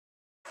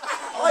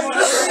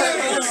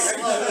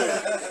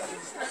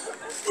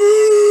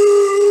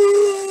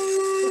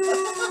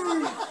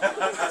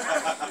Hi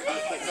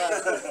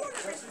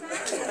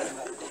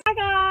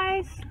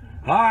guys!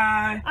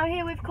 Hi! I'm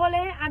here with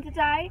Colin and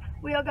today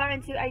we are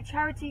going to a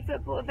charity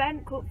football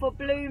event called for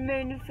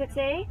Bluemoon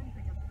Footy.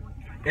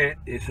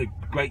 It's a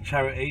great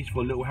charity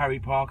for little Harry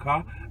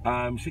Parker,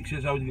 6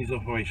 years old in his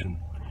operation.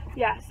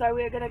 Yeah, so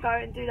we're going to go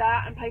and do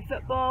that and play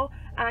football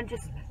and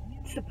just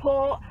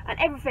support and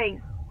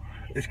everything.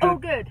 It's all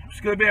good. It's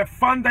going to be a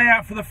fun day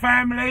out for the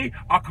family.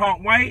 I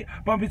can't wait.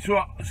 Bump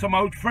into some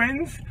old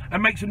friends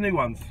and make some new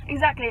ones.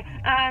 Exactly,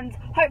 and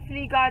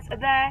hopefully you guys are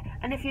there,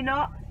 and if you're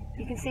not,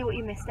 you can see what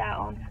you missed out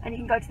on and you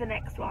can go to the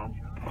next one.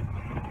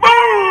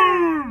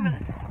 Boom!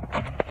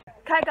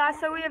 Okay guys,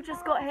 so we have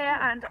just got here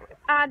and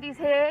Andy's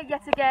here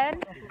yet again.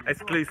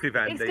 Exclusive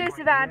Andy.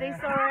 Exclusive Andy,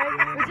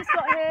 sorry. We just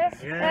got here.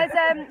 Yeah.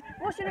 There's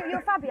what's your name?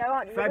 You're Fabio,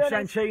 aren't you? Fab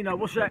Santino,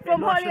 what's that?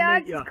 From Nice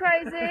Hollyoaks, to meet it's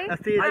crazy.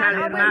 That's the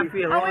Italian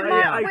mafia,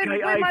 right?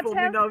 AKA for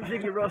me, no,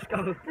 Ziggy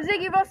Roscoe.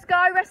 Ziggy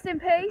Roscoe, rest in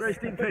peace.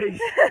 Rest in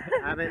peace.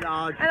 Have it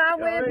large. And I'm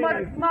with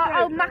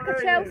my old Macca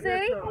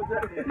Chelsea.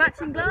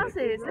 Matching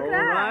glasses, look at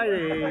that.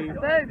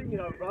 Boom.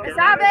 Let's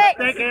have it.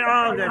 Take it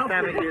on, let's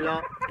have it, you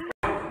lot.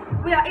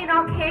 We are in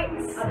our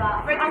kits.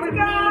 I'm with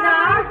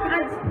Nina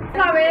and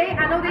Chloe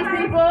and all these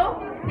people.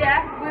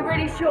 Yeah, we're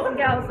really short on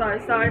girls though,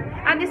 so.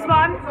 And this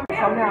one,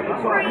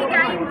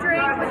 pre-game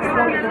drink, which is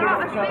having a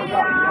lot of beer.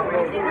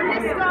 And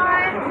this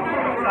guy,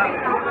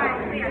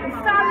 Fabio,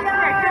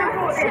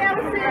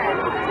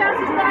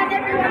 Chelsea's buying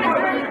everyone a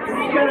drink.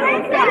 He's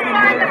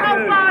buying the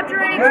whole bar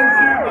drink.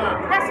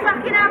 Let's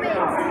fucking have it.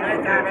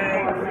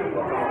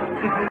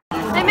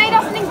 They made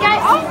us an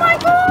engagement. Oh my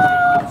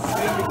god!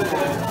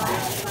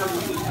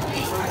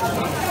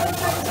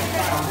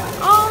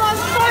 Oh, that's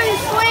so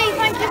sweet.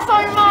 Thank you so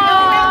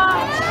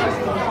much.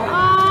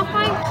 Oh,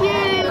 thank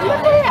you.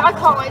 Look at it. I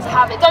can't wait to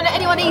have it. Don't let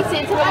anyone eat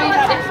it until we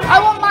eat it. I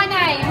want my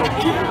name.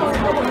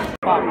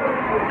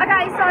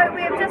 Okay, so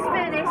we have just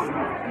finished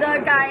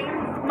the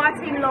game. My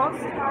team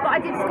lost, but I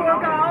did score a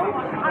goal.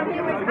 I'm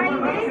here with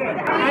Amy.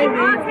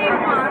 Our team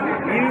won.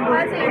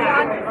 My team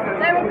won.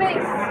 They were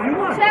beasts.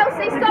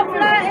 Chelsea, stop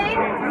flirting.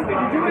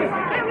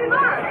 Yeah, we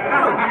won.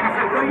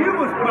 So you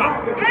was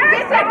back.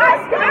 Yes, I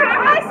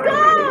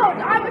scored!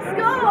 I was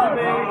scored!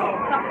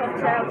 Fuck off,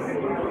 Chelsea.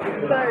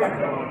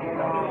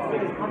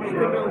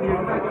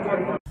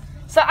 Boom.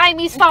 So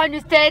Amy's phone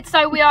is dead,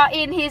 so we are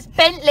in his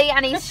Bentley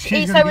and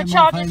so we're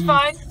charging his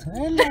phone.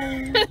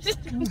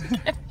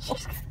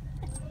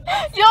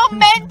 You're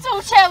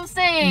mental,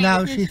 Chelsea!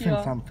 No, she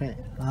thinks I'm fit.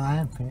 I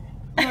am fit.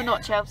 You're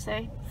not,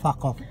 Chelsea.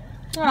 Fuck off.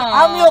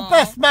 I'm your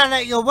best man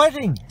at your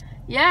wedding.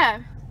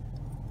 Yeah.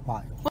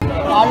 Right.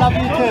 I love you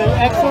too.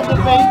 Excellent to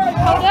be.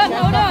 Hold on,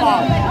 hold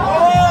on.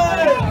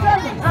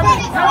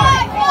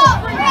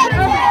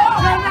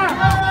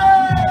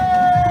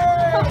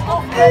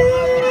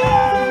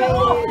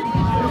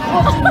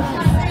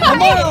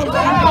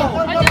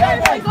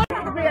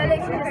 We are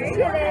literally just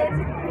chilling.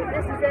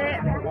 This is it.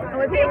 And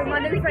we're here with my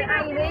new friend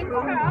Amy.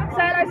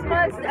 Say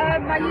hello to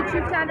my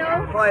YouTube channel.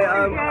 Hi,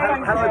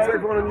 hello to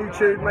everyone on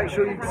YouTube. Make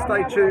sure you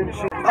stay tuned.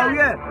 Oh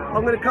yeah,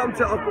 I'm going to come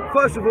to.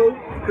 First of all,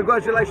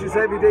 congratulations to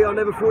Heavy D. I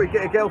never thought he'd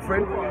get a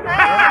girlfriend.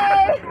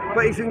 Hey!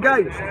 But he's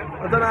engaged.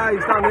 I don't know how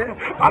he's done it.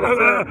 I don't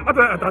know I've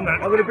done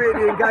that. I'm going to be at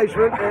the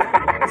engagement.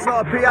 It's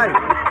like a PA.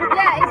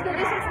 Yeah, he's going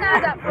to do some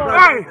stand-up for us.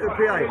 Hey! A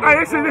PA. Hey,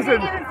 listen.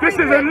 This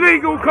is a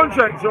legal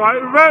contract, right? A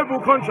verbal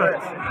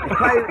contract. He's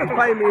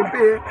paying me in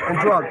beer and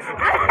drugs.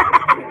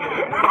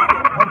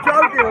 I'm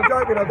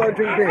joking. I don't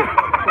drink beer.